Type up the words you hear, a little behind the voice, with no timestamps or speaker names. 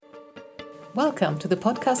Welcome to the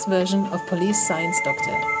podcast version of Police Science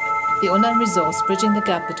Doctor, the online resource bridging the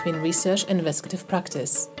gap between research and investigative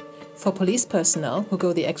practice. For police personnel who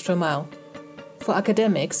go the extra mile. For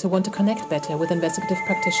academics who want to connect better with investigative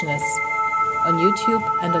practitioners. On YouTube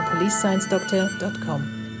and on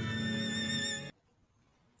policesciencedoctor.com.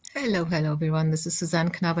 Hello everyone. This is Suzanne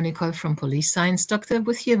Knaber-Nicole from Police Science Doctor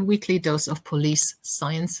with your weekly dose of police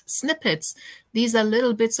science snippets. These are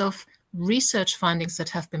little bits of research findings that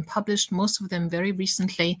have been published, most of them very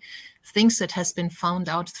recently, things that has been found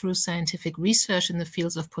out through scientific research in the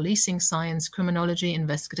fields of policing science, criminology,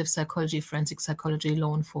 investigative psychology, forensic psychology,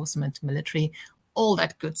 law enforcement, military, all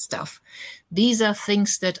that good stuff. These are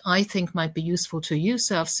things that I think might be useful to you,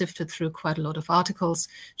 so I've sifted through quite a lot of articles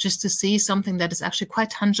just to see something that is actually quite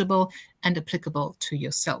tangible and applicable to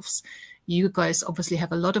yourselves. You guys obviously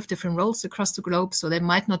have a lot of different roles across the globe, so there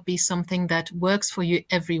might not be something that works for you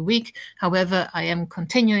every week. However, I am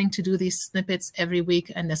continuing to do these snippets every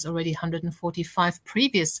week, and there's already 145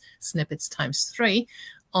 previous snippets times 3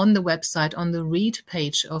 on the website, on the read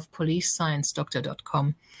page of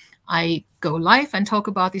policesciencedoctor.com. I go live and talk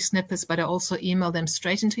about these snippets, but I also email them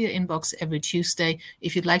straight into your inbox every Tuesday.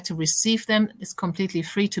 If you'd like to receive them, it's completely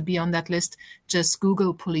free to be on that list. Just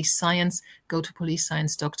Google Police Science, go to Police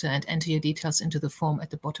Science Doctor and enter your details into the form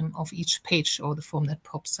at the bottom of each page or the form that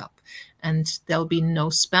pops up. And there'll be no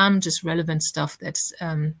spam, just relevant stuff that's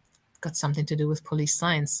got something to do with police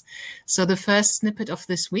science. So the first snippet of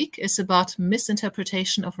this week is about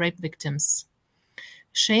misinterpretation of rape victims.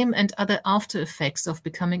 Shame and other after effects of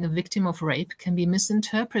becoming a victim of rape can be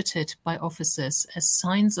misinterpreted by officers as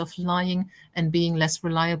signs of lying and being less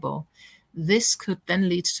reliable. This could then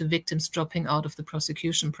lead to victims dropping out of the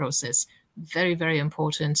prosecution process. Very, very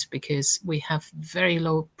important, because we have very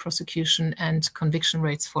low prosecution and conviction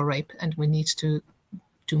rates for rape, and we need to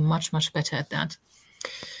do much, much better at that.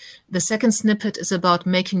 The second snippet is about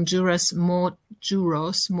making jurors more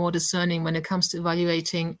discerning when it comes to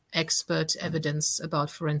evaluating expert evidence about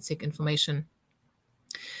forensic information.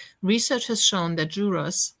 Research has shown that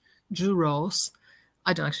jurors,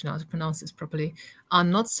 I don't actually know how to pronounce this properly, are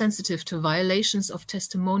not sensitive to violations of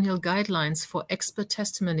testimonial guidelines for expert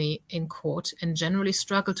testimony in court and generally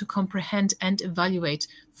struggle to comprehend and evaluate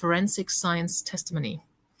forensic science testimony.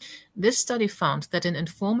 This study found that an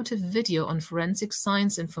informative video on forensic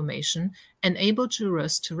science information enabled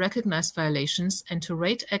jurors to recognize violations and to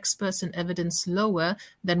rate experts and evidence lower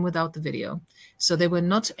than without the video. So they were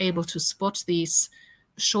not able to spot these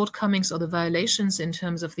shortcomings or the violations in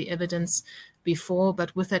terms of the evidence before,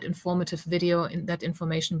 but with that informative video, in that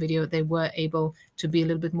information video, they were able to be a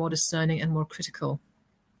little bit more discerning and more critical.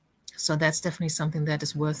 So that's definitely something that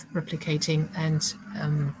is worth replicating and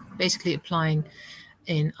basically applying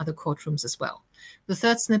in other courtrooms as well. The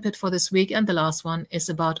third snippet for this week, and the last one, is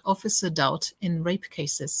about officer doubt in rape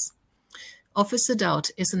cases. Officer doubt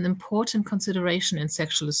is an important consideration in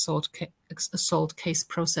sexual assault case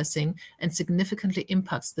processing and significantly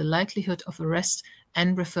impacts the likelihood of arrest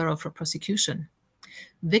and referral for prosecution.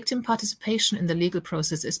 Victim participation in the legal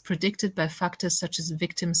process is predicted by factors such as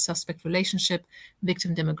victim-suspect relationship,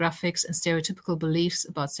 victim demographics, and stereotypical beliefs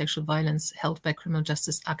about sexual violence held by criminal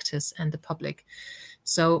justice actors and the public.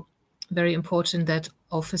 So, very important that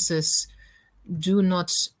officers do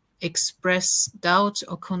not express doubt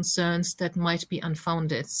or concerns that might be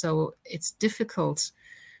unfounded. So it's difficult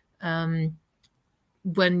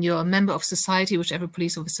when you're a member of society, which every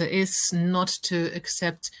police officer is, not to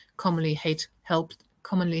accept commonly held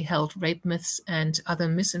rape myths and other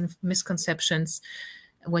misconceptions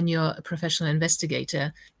when you're a professional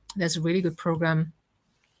investigator. There's a really good program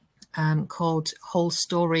called Whole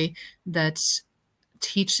Story that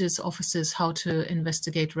teaches officers how to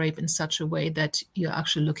investigate rape in such a way that you're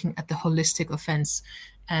actually looking at the holistic offense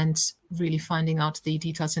and really finding out the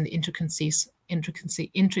details and the intricacies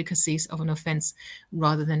of an offense,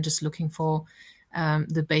 rather than just looking for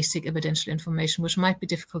the basic evidential information, which might be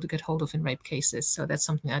difficult to get hold of in rape cases. So that's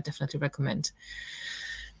something I definitely recommend.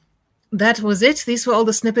 That was it. These were all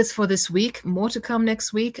the snippets for this week. More to come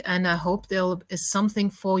next week, and I hope there is something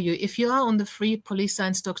for you. If you are on the free Police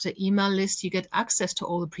Science Doctor email list, you get access to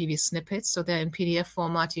all the previous snippets. So they're in PDF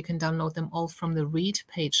format. You can download them all from the read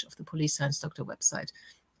page of the Police Science Doctor website.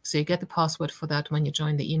 So you get the password for that when you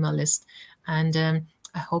join the email list. And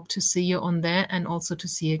I hope to see you on there, and also to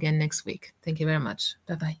see you again next week. Thank you very much.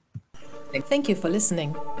 Bye-bye. Thank you for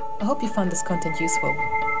listening. I hope you found this content useful.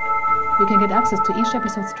 You can get access to each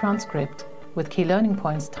episode's transcript with key learning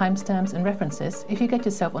points, timestamps, and references if you get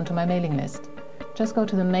yourself onto my mailing list. Just go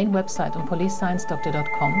to the main website on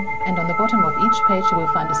policesciencedoctor.com, and on the bottom of each page you will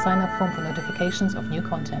find a sign-up form for notifications of new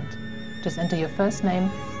content. Just enter your first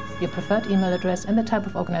name, your preferred email address, and the type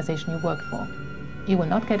of organization you work for. You will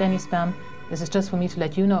not get any spam. This is just for me to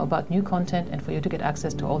let you know about new content and for you to get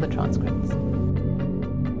access to all the transcripts.